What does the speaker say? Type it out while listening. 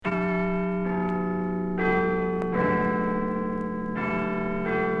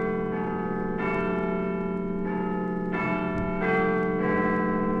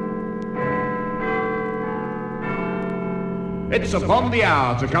It's upon the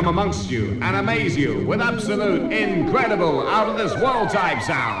hour to come amongst you and amaze you with absolute, incredible, out-of-this-world type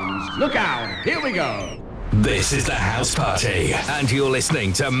sounds. Look out, here we go. This is the House Party, and you're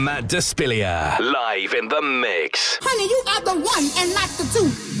listening to Matt Despilia, live in the mix. Honey, you are the one and not the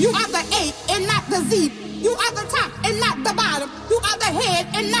two. You are the A and not the Z. You are the top and not the bottom. You are the head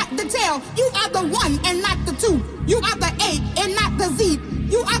and not the tail. You are the one and not the two. You are the A and not the Z.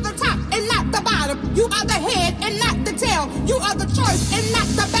 You are the top and not the bottom. You are the head and not the tail. You are the choice and not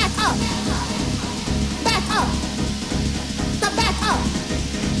the back up. Back up. The back up.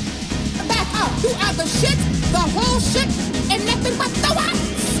 The back up. You are the shit, the whole shit, and nothing but the what?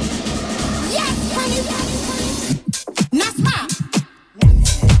 Yes, honey. Now smile.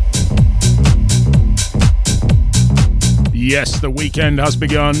 Yes, the weekend has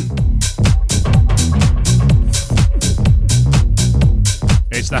begun.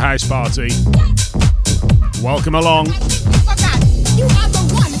 It's the House Party. Welcome along. You are the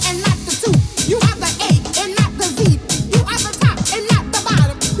one and not the two. You are the A and not the Z. You are the top and not the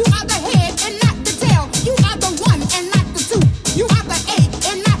bottom. You are the head and not the tail. You are the one and not the two. You are the A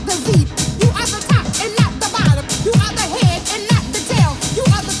and not the Z. You are the top and not the bottom. You are the head and not the tail. You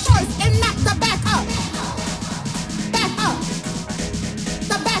are the choice and not the back up. Back up.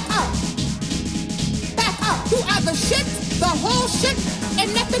 The back up. Back up. You are the shit, the whole shit,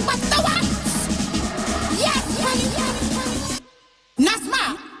 and nothing but the what? Yes, honey. Now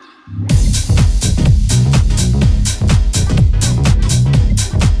smile.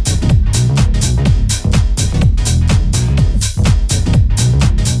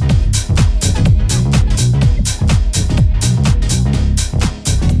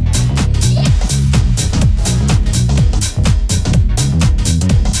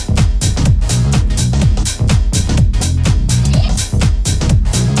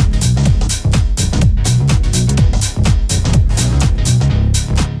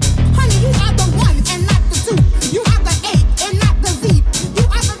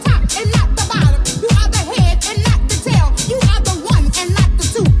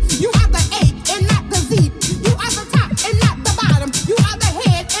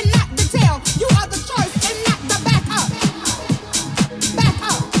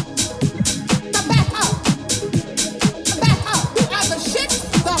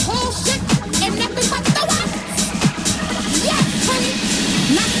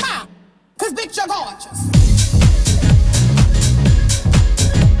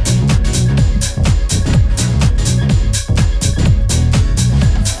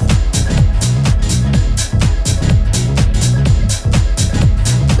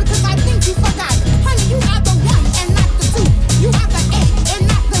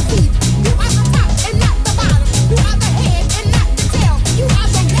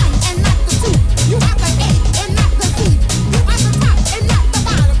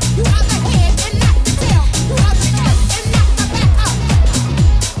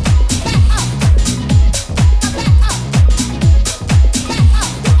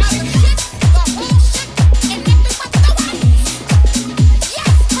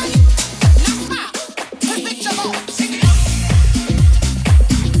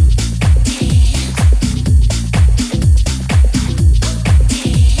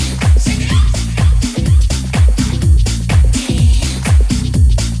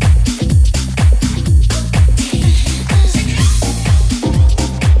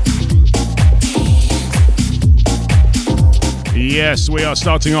 Yes, we are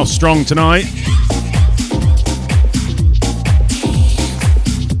starting off strong tonight.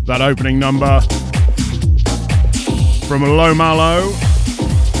 That opening number from LoMalo,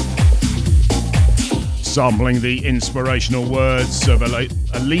 sampling the inspirational words of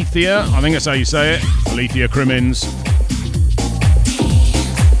Alethea, I think that's how you say it, Alethea Crimmins.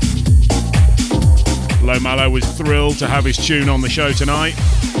 LoMalo was thrilled to have his tune on the show tonight.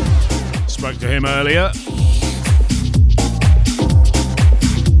 Spoke to him earlier.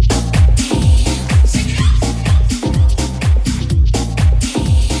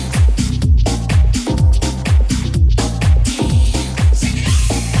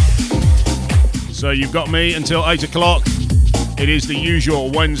 So you've got me until 8 o'clock. It is the usual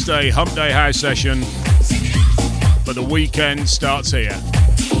Wednesday Hump Day House session, but the weekend starts here.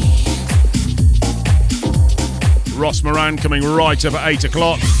 Ross Moran coming right up at 8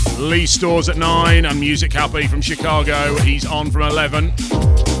 o'clock. Lee Stores at 9, and Music Happy from Chicago, he's on from 11.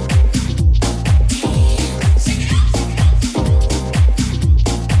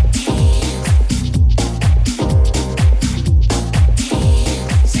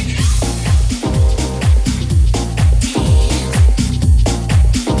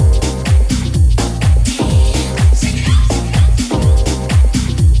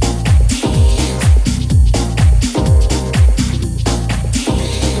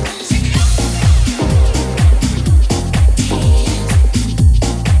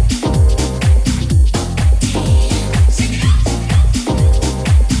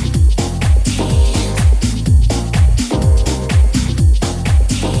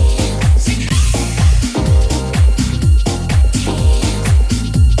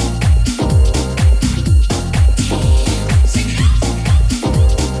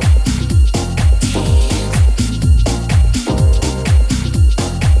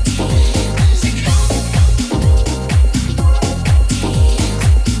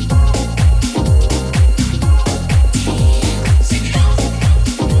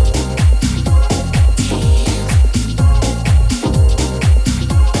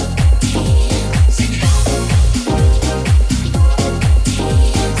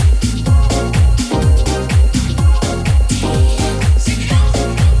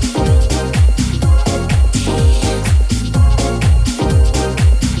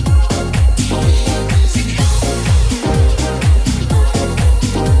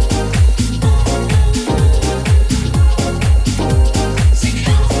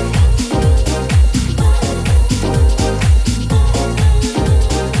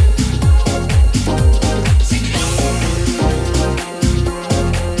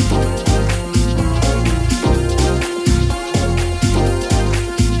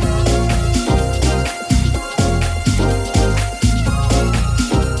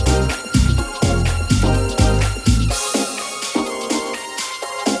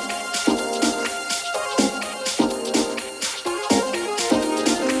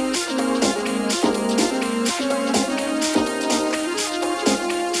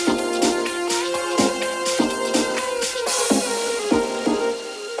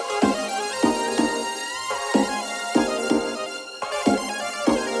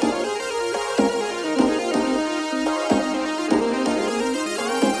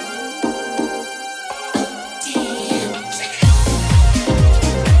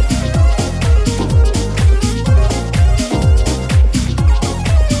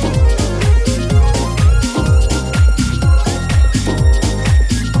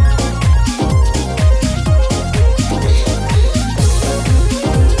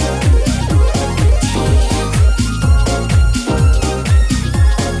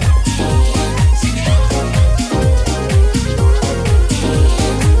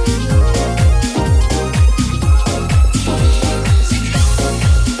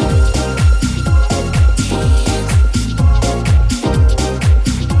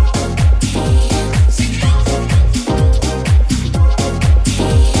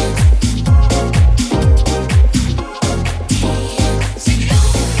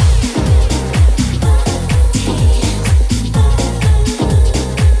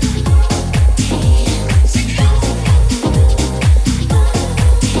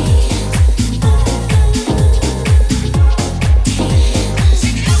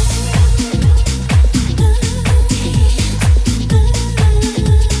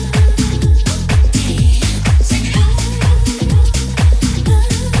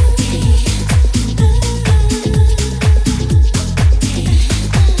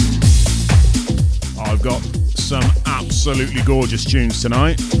 absolutely gorgeous tunes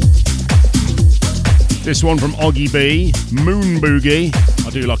tonight. This one from Oggy B, Moon Boogie. I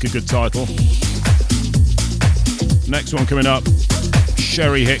do like a good title. Next one coming up,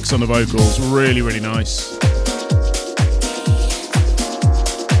 Sherry Hicks on the vocals. Really, really nice.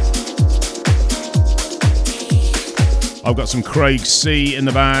 I've got some Craig C in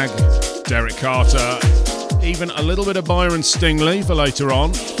the bag, Derrick Carter, even a little bit of Byron Stingley for later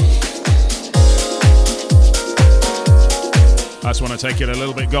on. That's when I take it a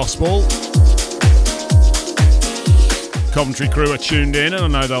little bit gospel. Coventry crew are tuned in and I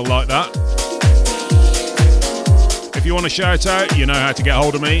know they'll like that. If you want to shout out, you know how to get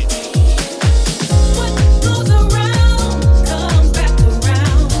hold of me.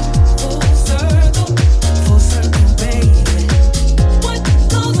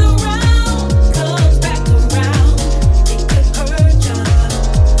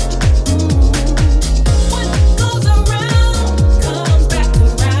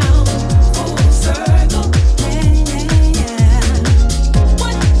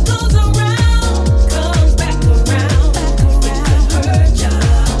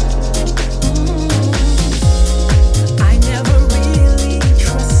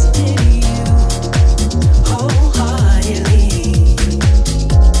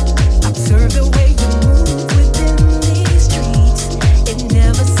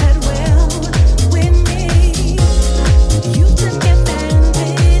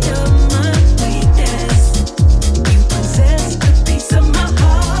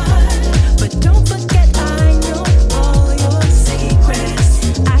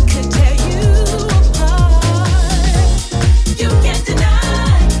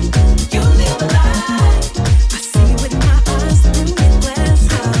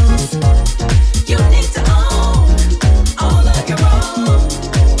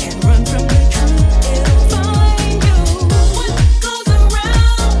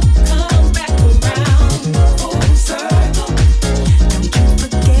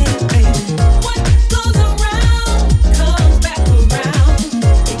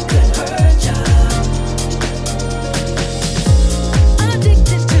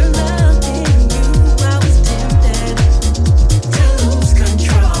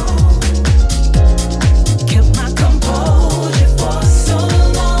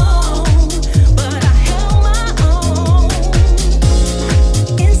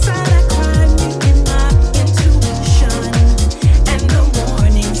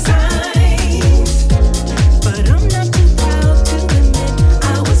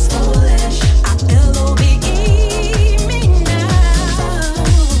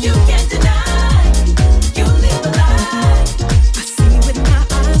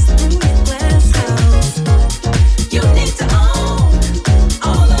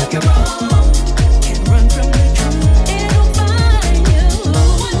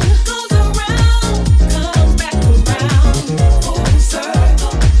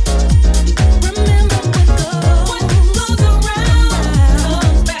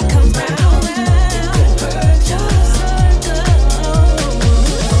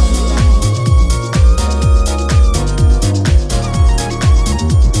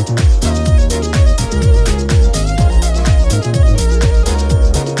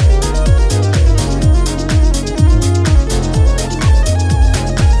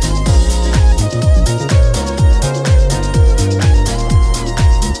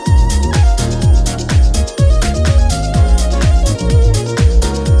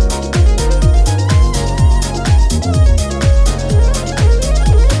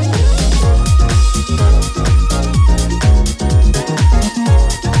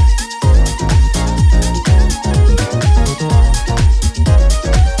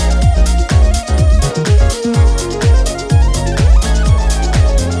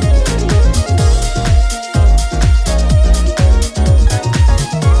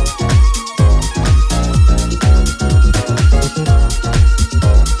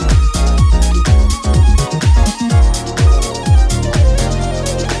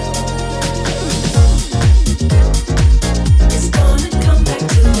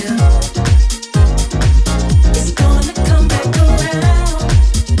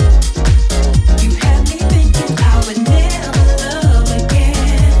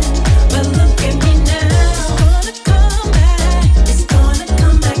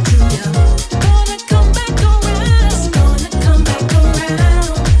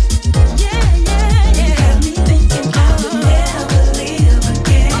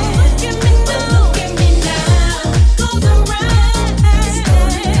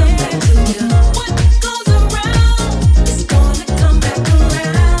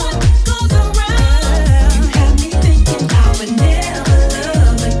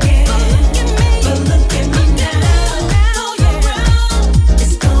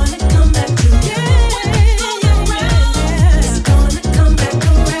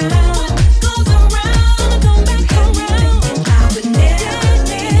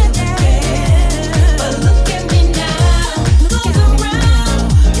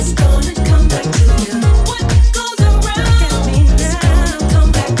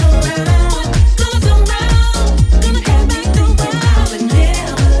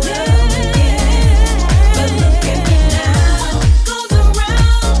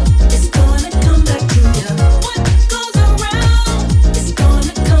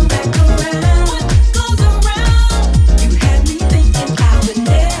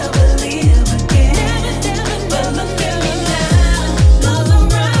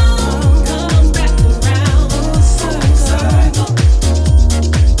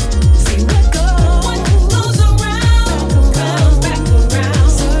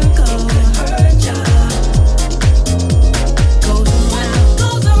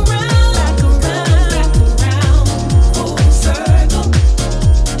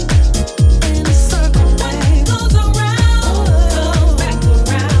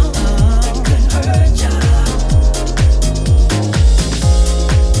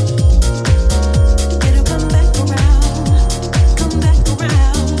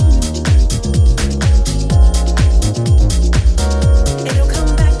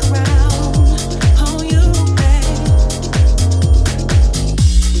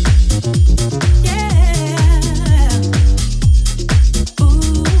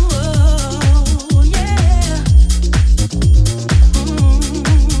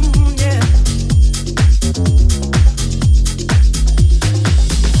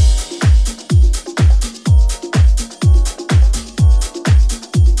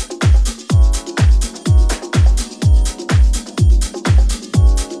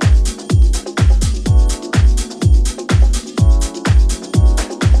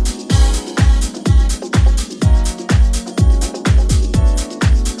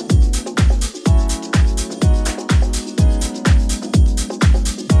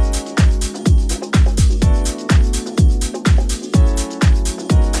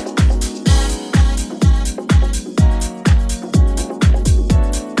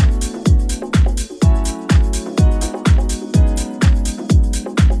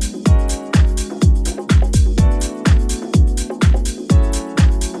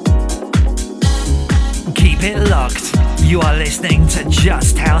 You are listening to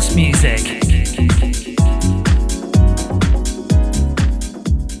Just House Music.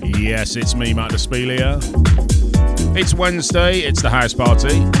 Yes, it's me, Matt Despelia. It's Wednesday, it's the house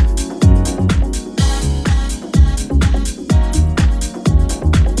party.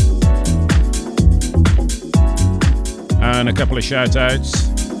 And a couple of shout outs.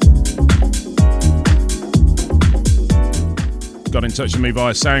 Got in touch with me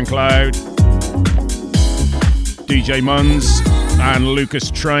via SoundCloud. DJ Munns and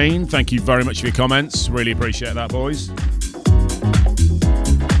Lucas Train, thank you very much for your comments. Really appreciate that, boys.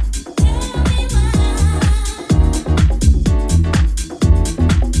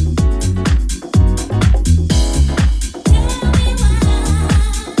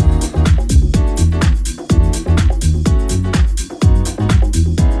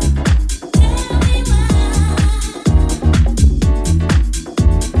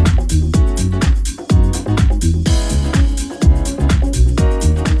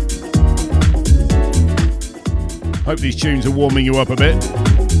 Hope these tunes are warming you up a bit.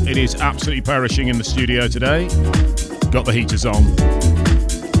 It is absolutely perishing in the studio today. Got the heaters on.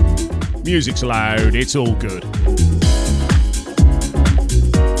 Music's loud, it's all good.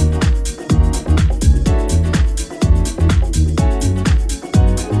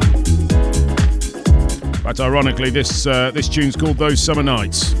 But ironically, this tune's called Those Summer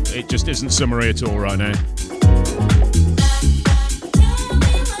Nights. It just isn't summery at all right now.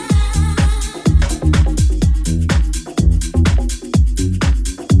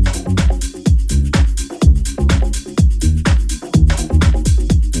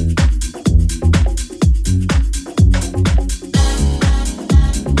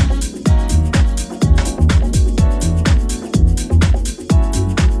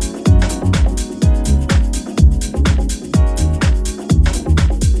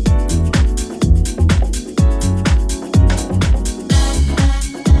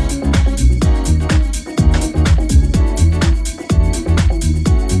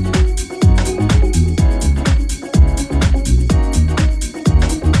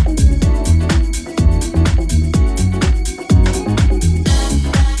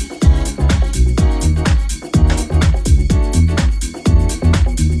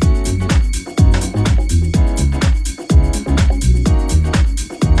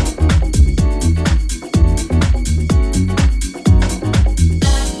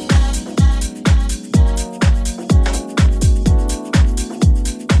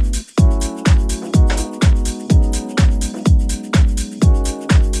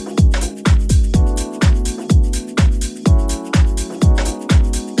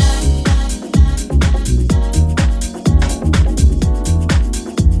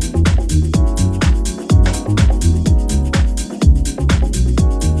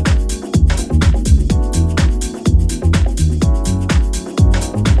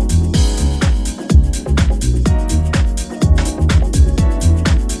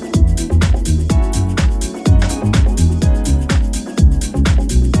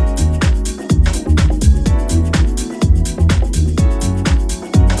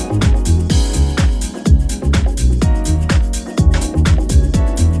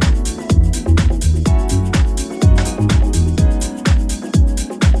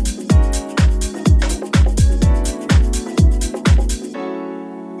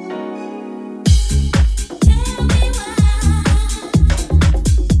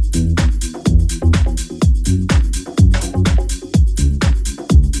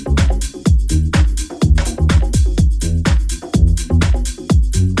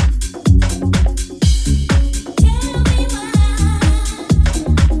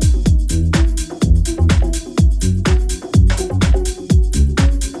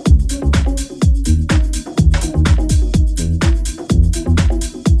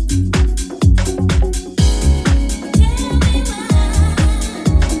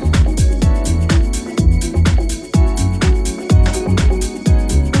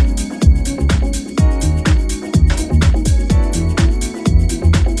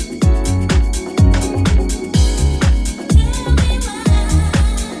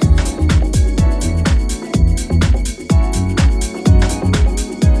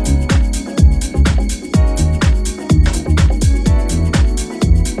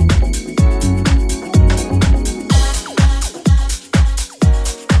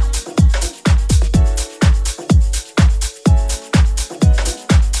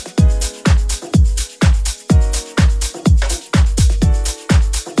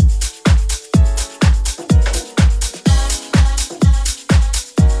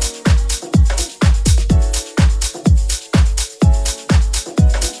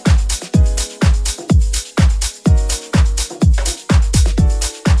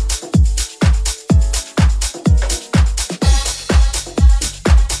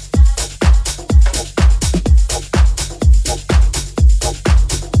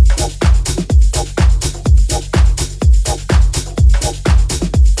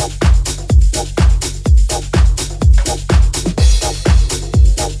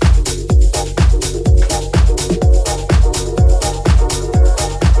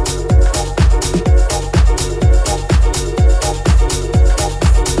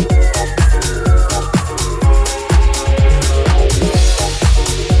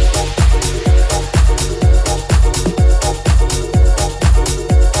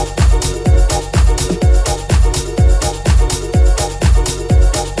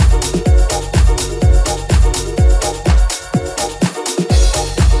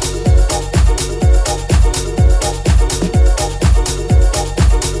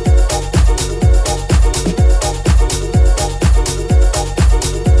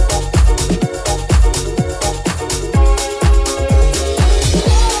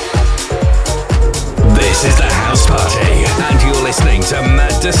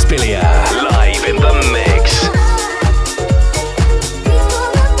 Despilia, live in the mix.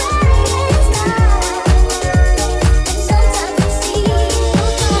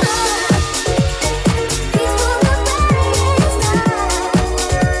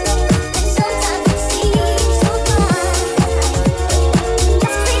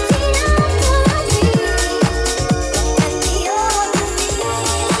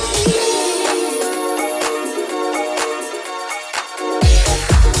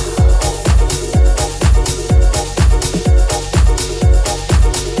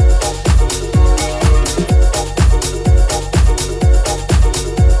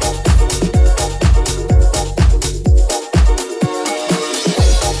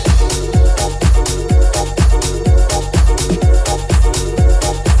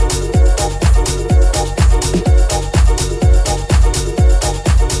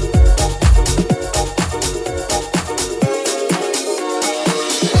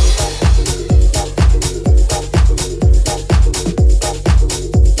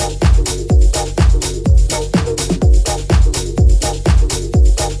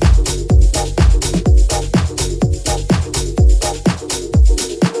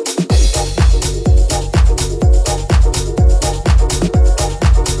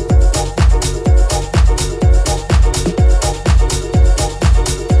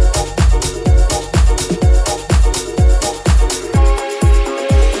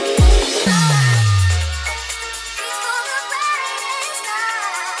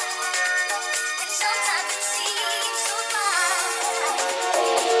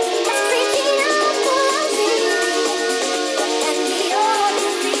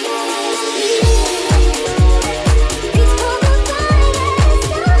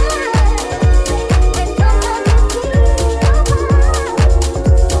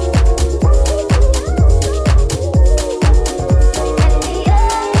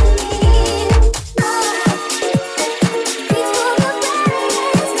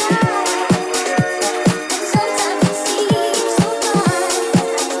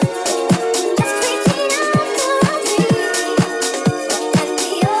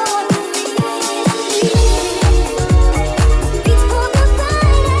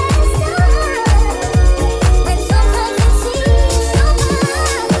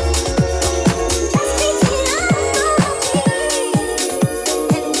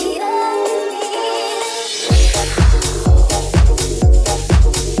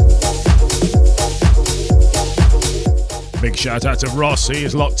 Shout out to Ross, he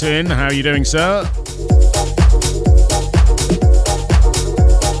is locked in. How are you doing, sir?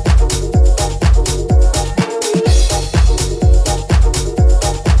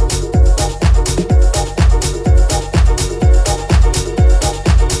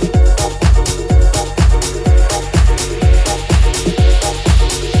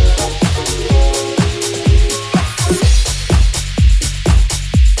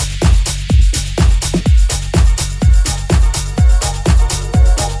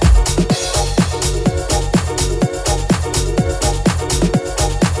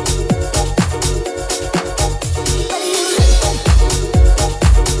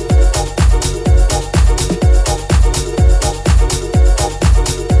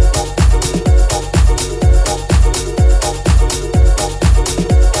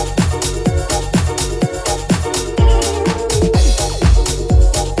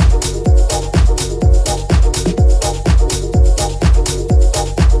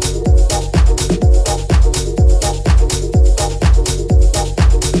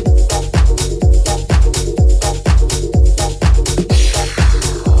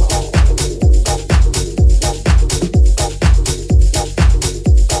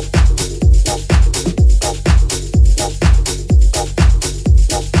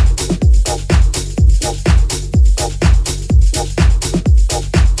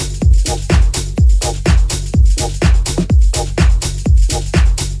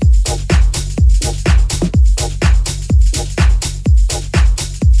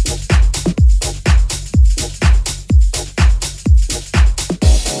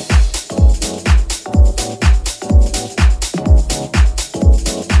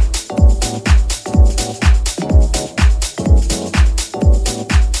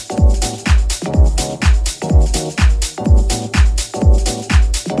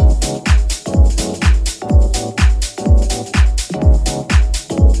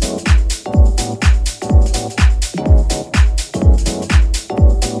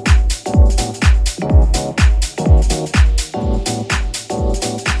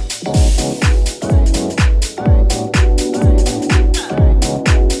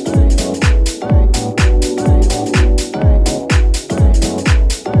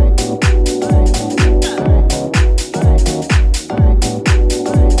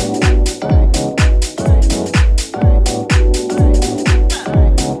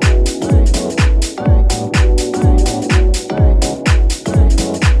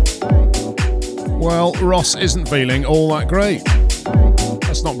 Ross isn't feeling all that great.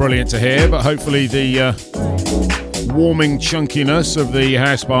 That's not brilliant to hear, but hopefully the warming chunkiness of the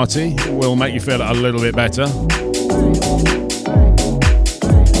house party will make you feel a little bit better.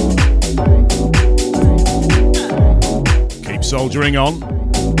 Keep soldiering on.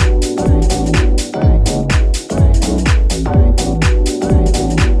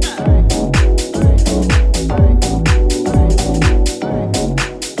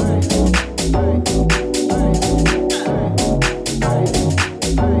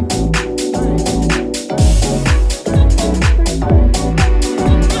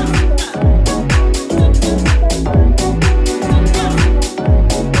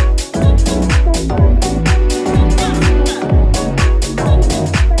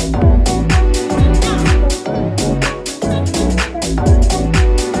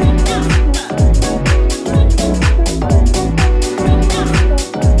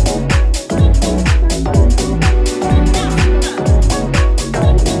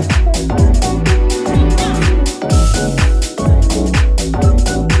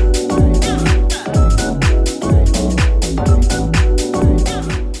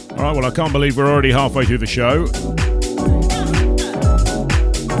 I can't believe we're already halfway through the show.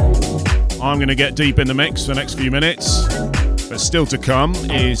 I'm going to get deep in the mix for the next few minutes. But still to come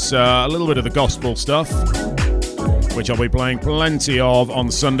is a little bit of the gospel stuff, which I'll be playing plenty of on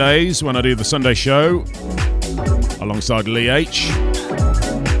Sundays when I do the Sunday show alongside Lee H.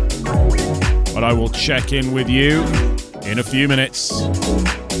 But I will check in with you in a few minutes.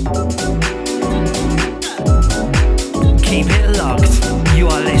 Keep it locked. You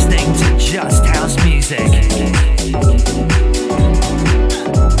are listening to Just House Music.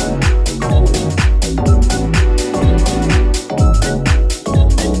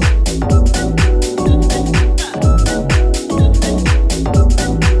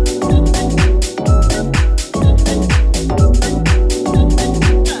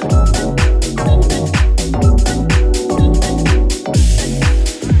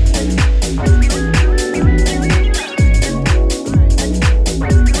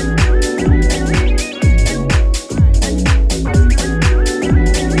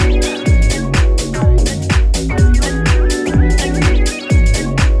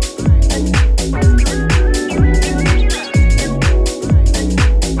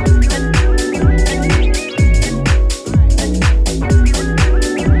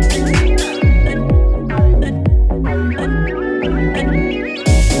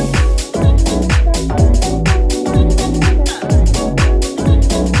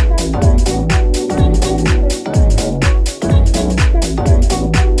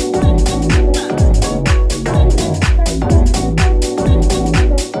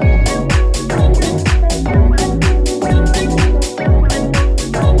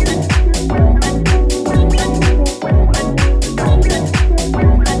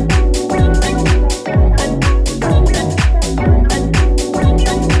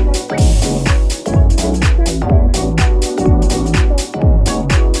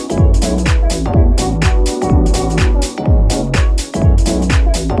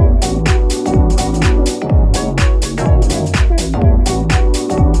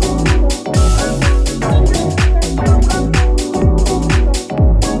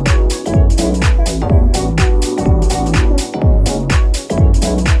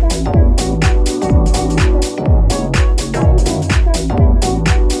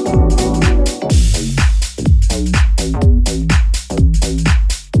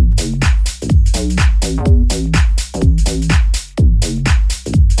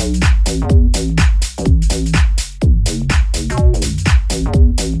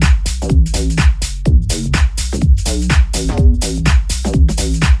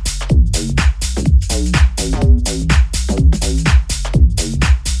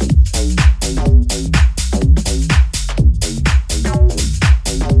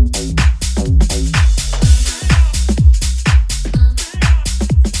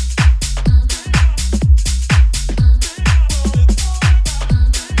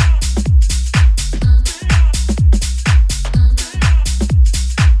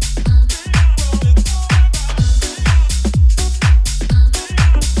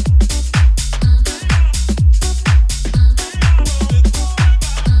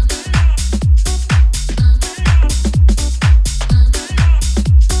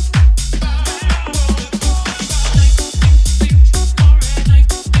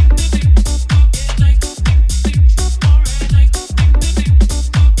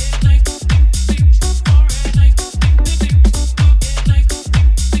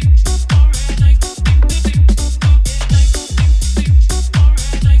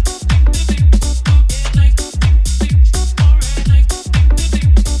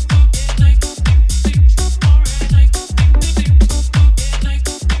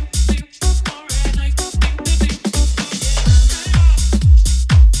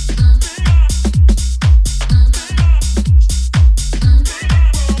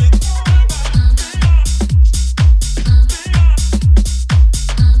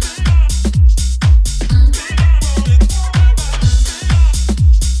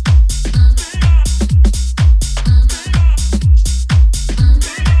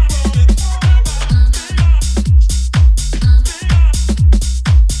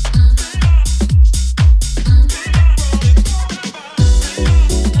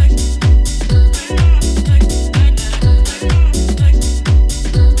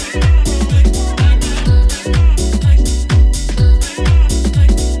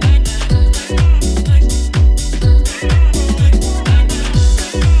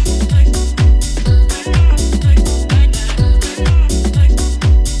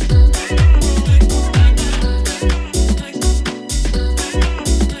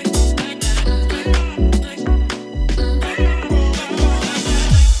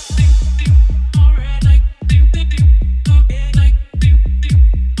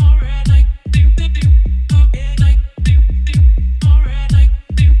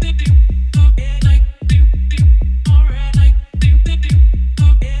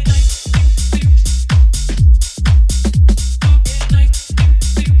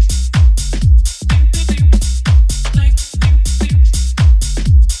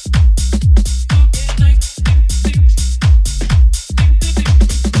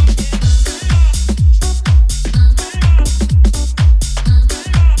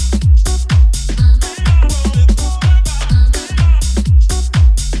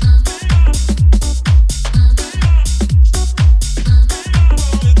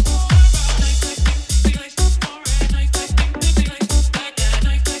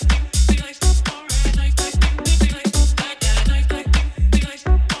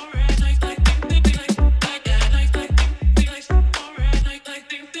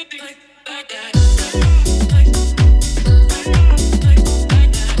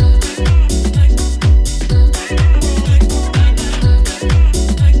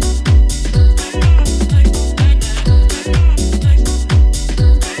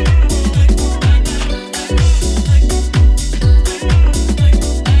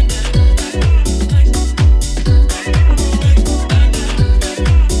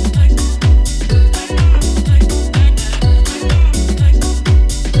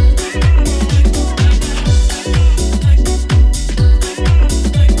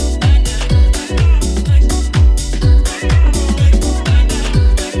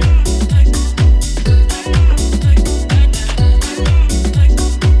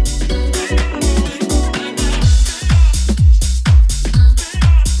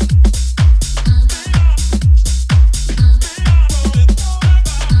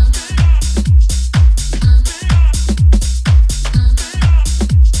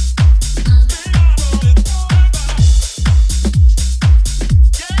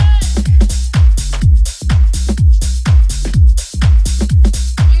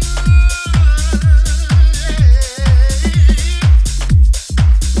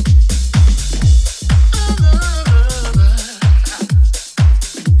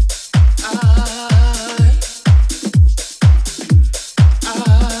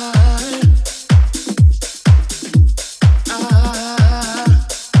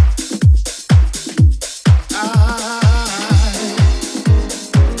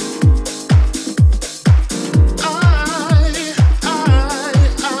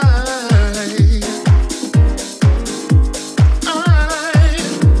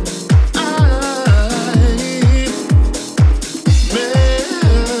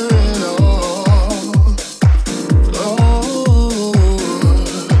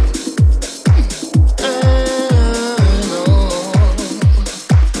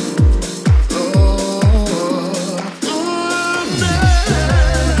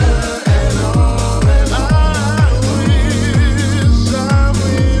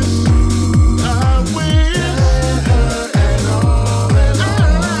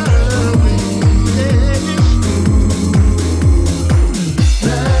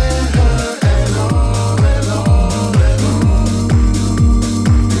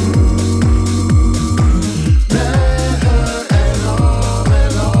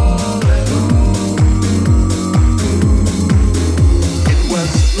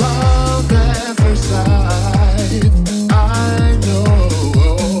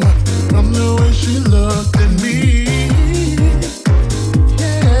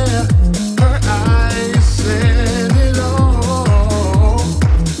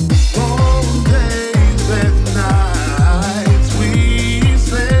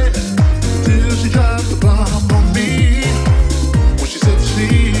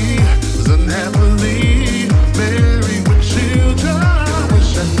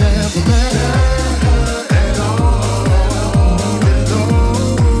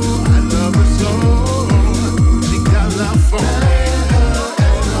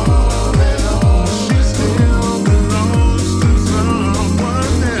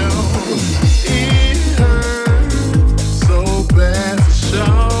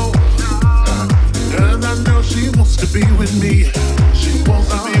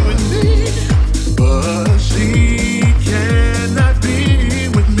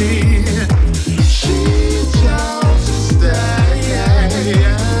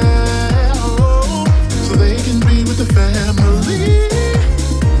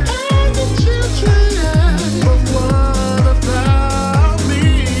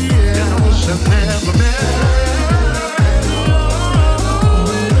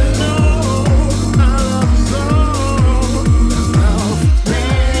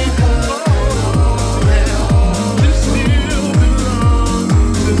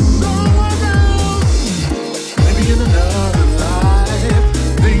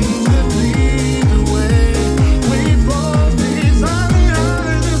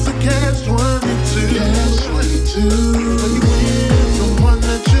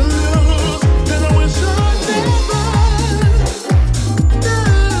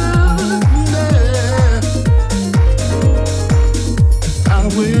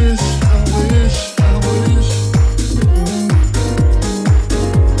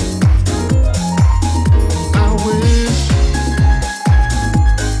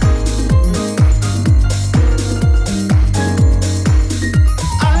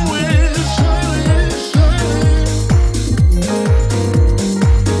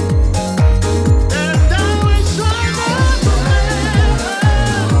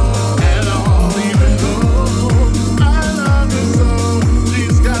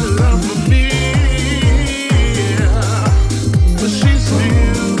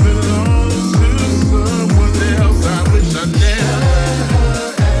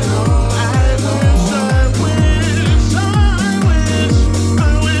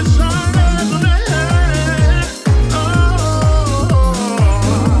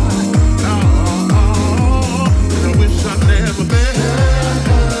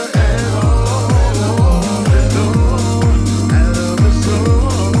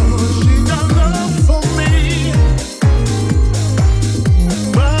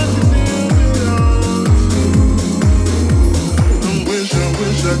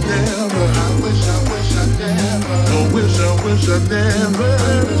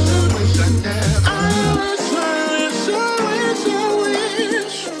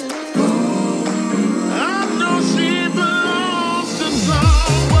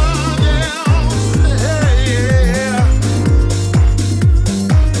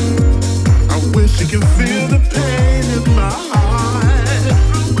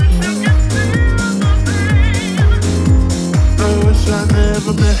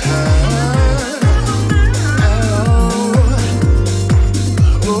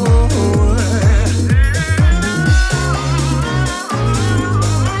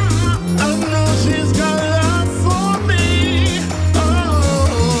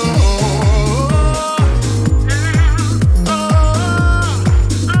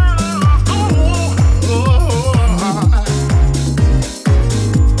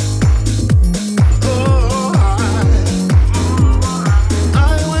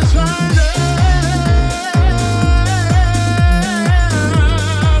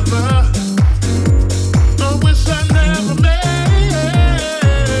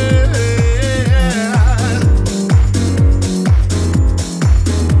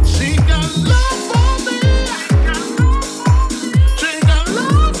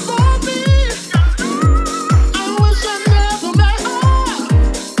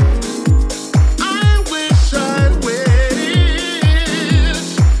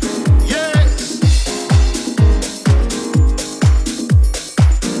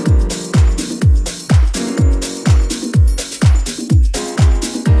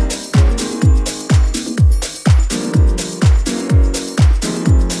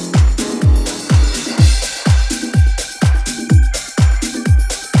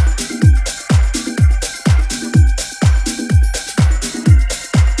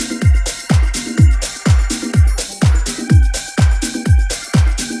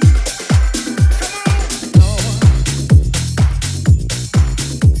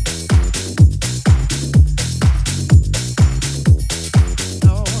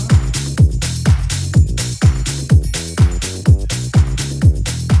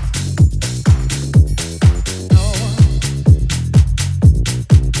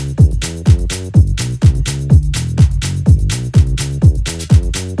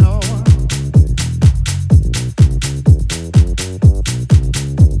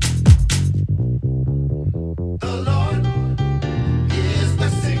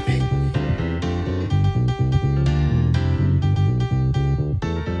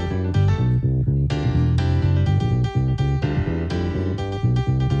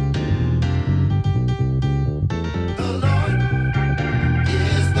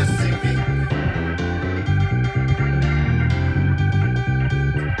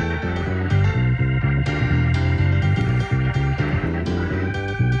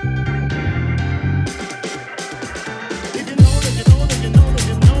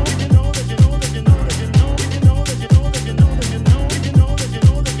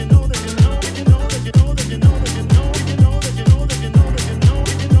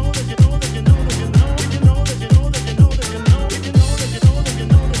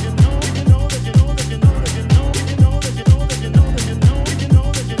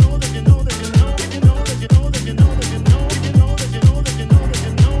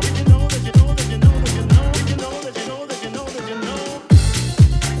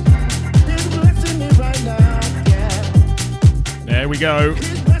 Go.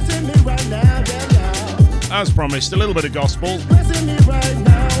 As promised, a little bit of gospel.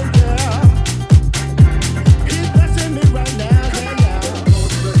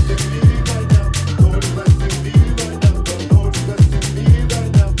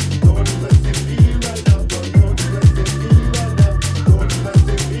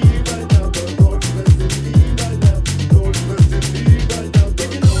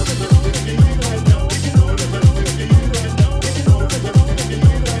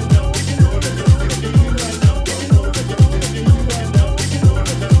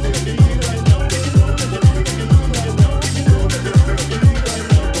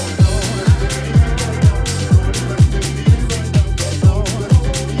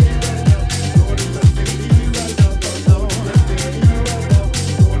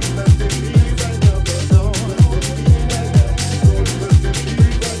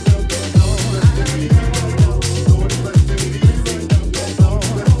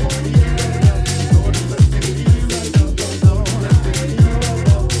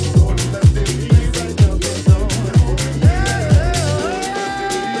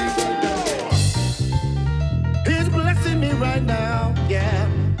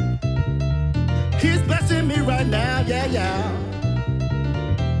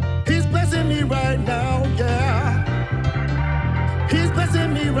 right now, yeah. He's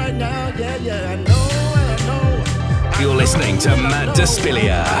blessing me right now, yeah, yeah. I know. You're listening to Matt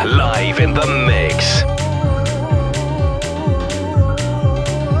Despilia, live in the mix.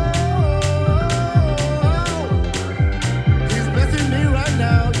 He's blessing me right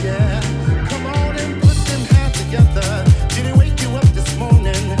now, yeah. Come on and put them hands together. Did he wake you up this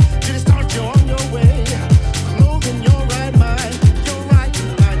morning? Did he start you on your way? Clothed in your right mind. Your right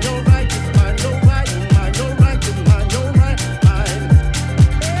mind, your right mind, your right mind, your right mind, your right mind.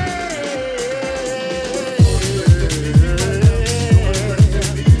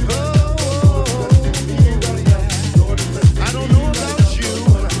 I don't know about you,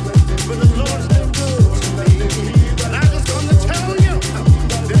 but the Lord's been good to me. And I just come to tell you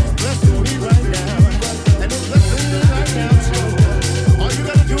that He's blessing me right now, and He's blessing me right now too. All you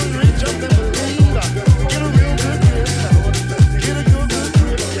gotta do is reach up and believe. Get a real good grip. Get a good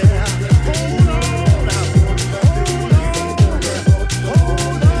grip, yeah. Hold on now. Hold on.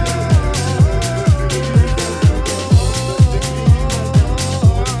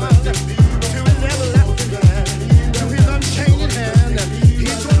 To His everlasting hand, to His unchanging hand.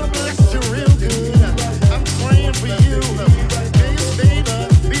 He's gonna bless you real good. I'm praying for you. May His favor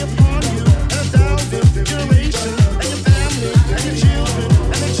be upon you and 1,000 generations, and your family, and your children,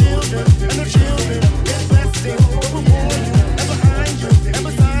 and their children, and their children. His blessing go before you, and behind you, and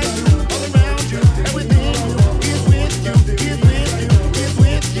beside you, all around you, and within you. He is with you, He is with you, He is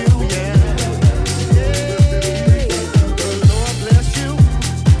with you, yeah. The Lord bless you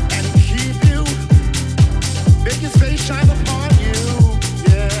and keep you. Make His face shine upon you,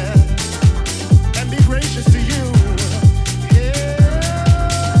 yeah, and be gracious to you, yeah.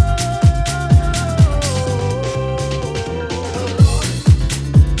 The Lord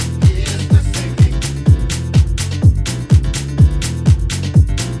is blessing me.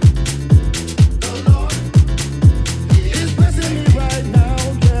 The Lord is blessing me right now,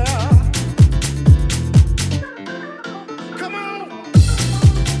 yeah. Come on.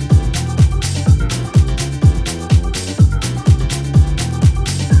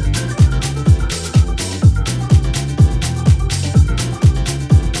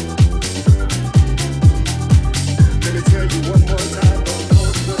 Let me tell you one more time, the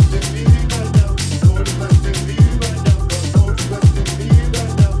Lord is blessing me right now. The Lord is blessing me right now. The Lord is blessing me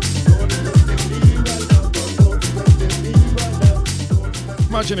right now. The Lord is blessing me right now. The Lord is blessing me right now. The Lord is blessing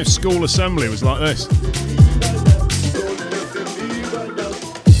Imagine if school assembly was like this. me right now.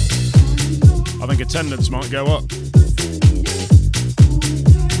 I think attendance might go up.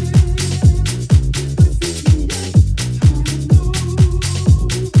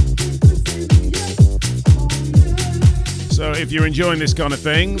 So if you're enjoying this kind of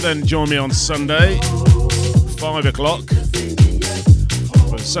thing, then join me on Sunday, 5 o'clock,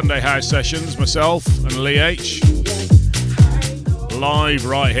 for the Sunday House Sessions, myself and Lee H. Live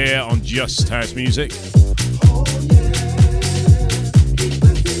right here on Just House Music.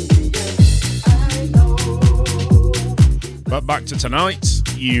 But back to tonight,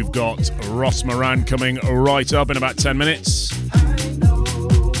 you've got Ross Moran coming right up in about 10 minutes.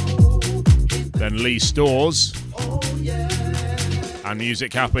 Then Lee Stores. And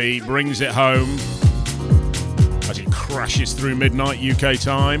Music Happy brings it home as it crashes through midnight UK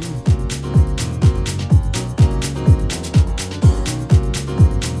time.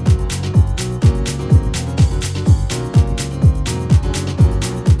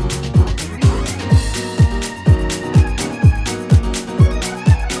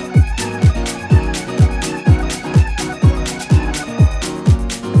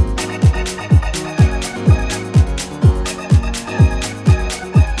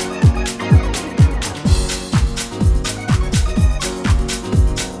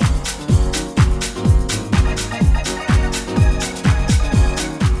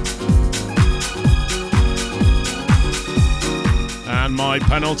 My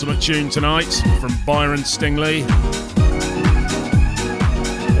penultimate tune tonight from Byron Stingley.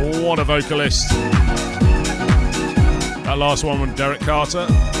 What a vocalist. That last one with Derrick Carter.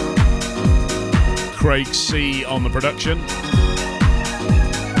 Craig C on the production.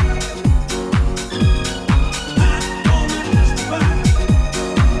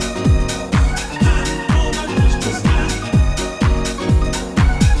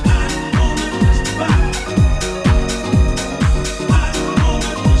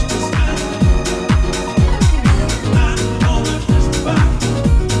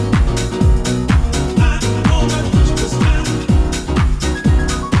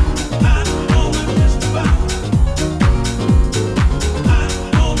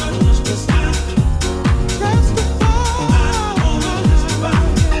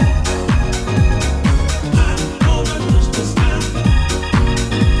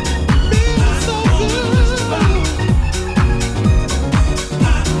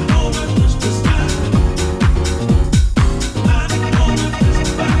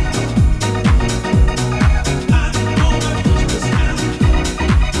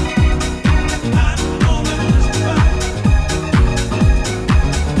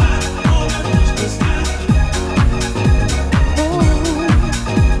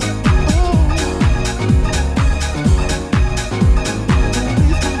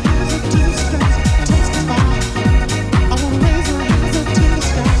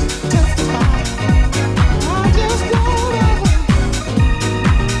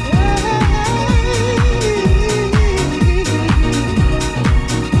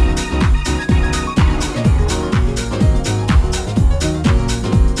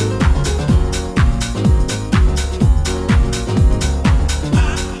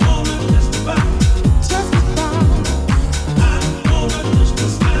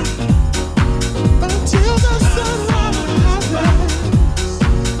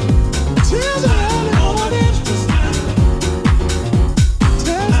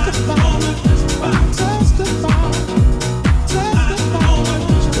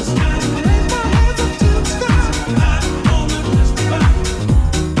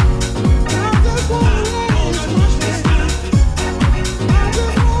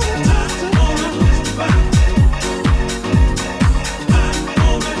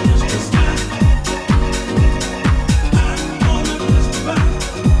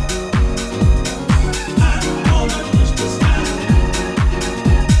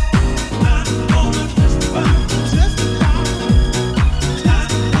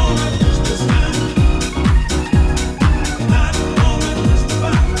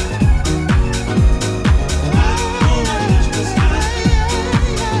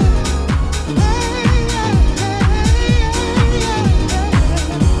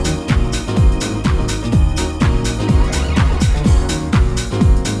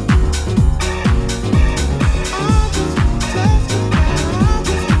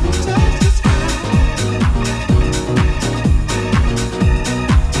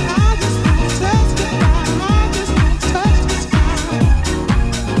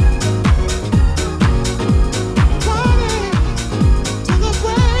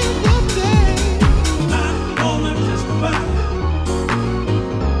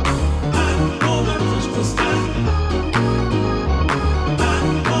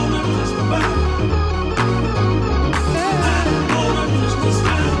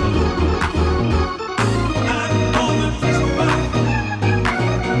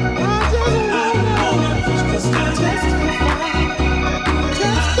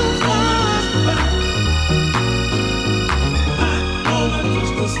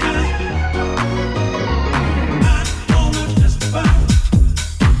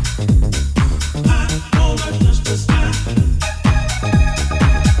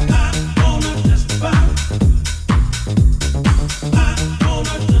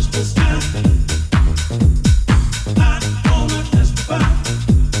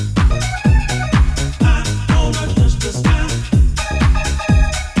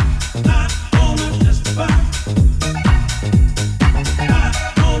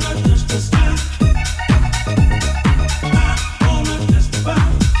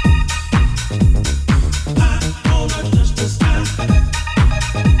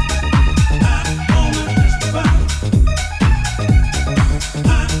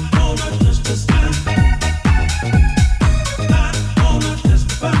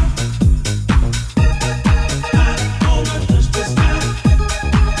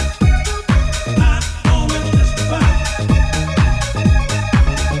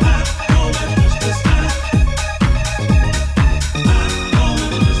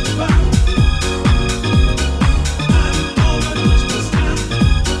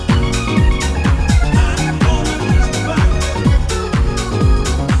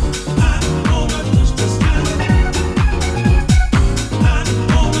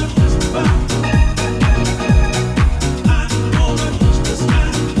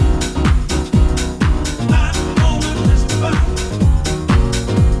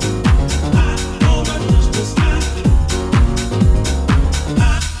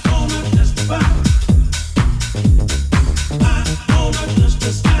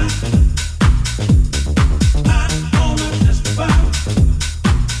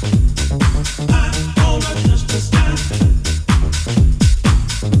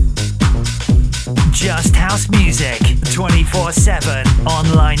 24/7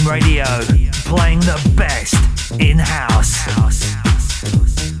 online radio, playing the best in house.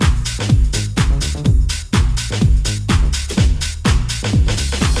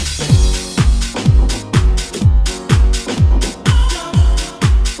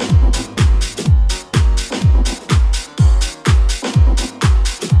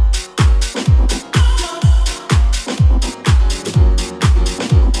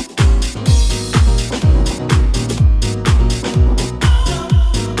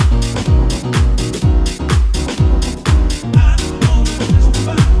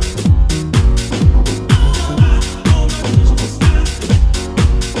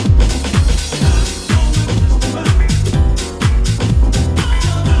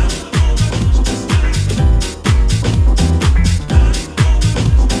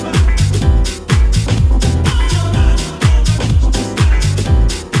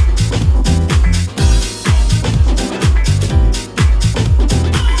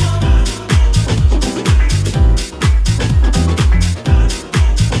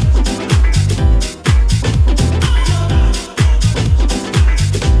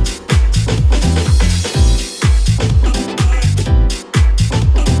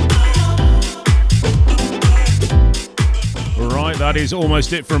 That is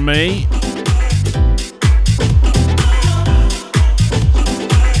almost it from me.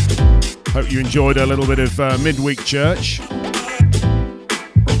 Hope you enjoyed a little bit of midweek church.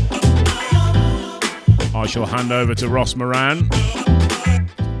 I shall hand over to Ross Moran,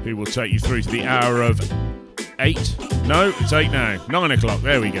 who will take you through to the hour of 8. No, it's 8 now. 9 o'clock.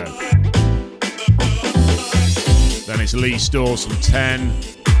 There we go. Then it's Lee Stores from 10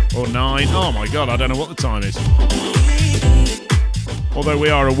 or 9. Oh my God, I don't know what the time is. Although we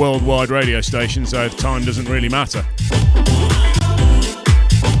are a worldwide radio station, so time doesn't really matter.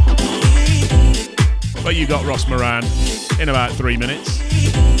 But you got Ross Moran in about 3 minutes.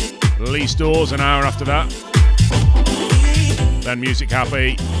 Lee Stores an hour after that. Then Music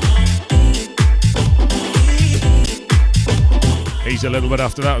Happy. He's a little bit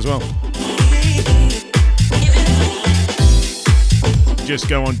after that as well. Just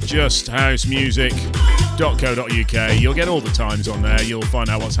go on justhousemusic.co.uk. You'll get all the times on there. You'll find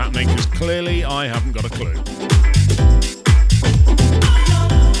out what's happening, because clearly I haven't got a clue.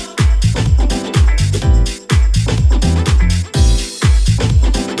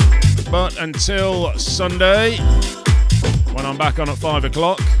 But until Sunday, when I'm back on at 5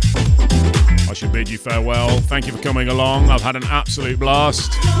 o'clock, I should bid you farewell. Thank you for coming along. I've had an absolute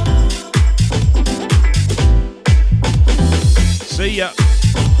blast. See ya.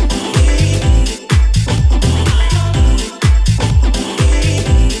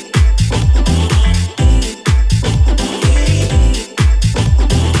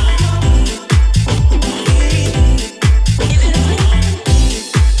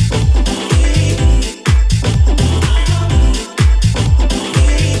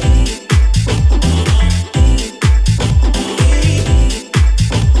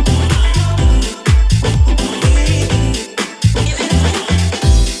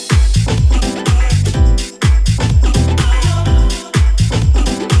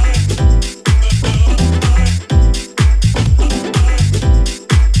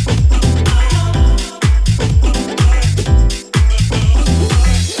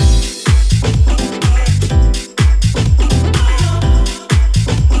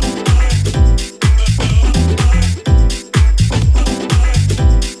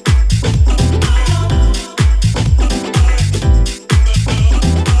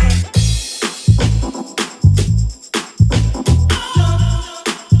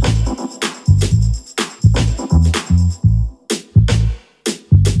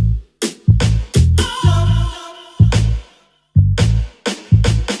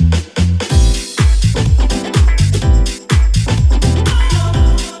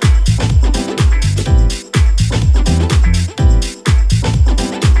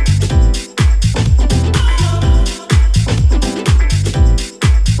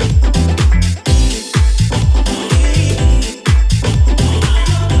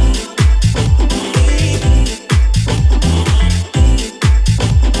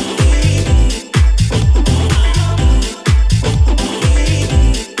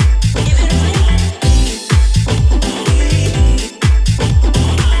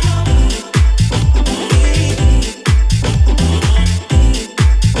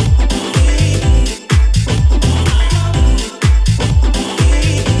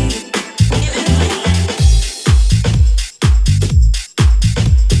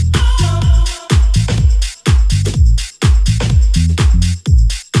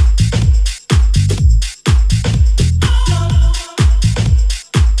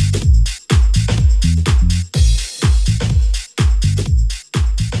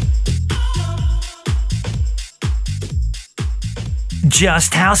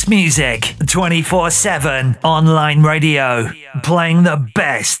 Just house music, 24/7 online radio, playing the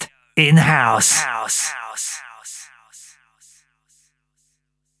best in house.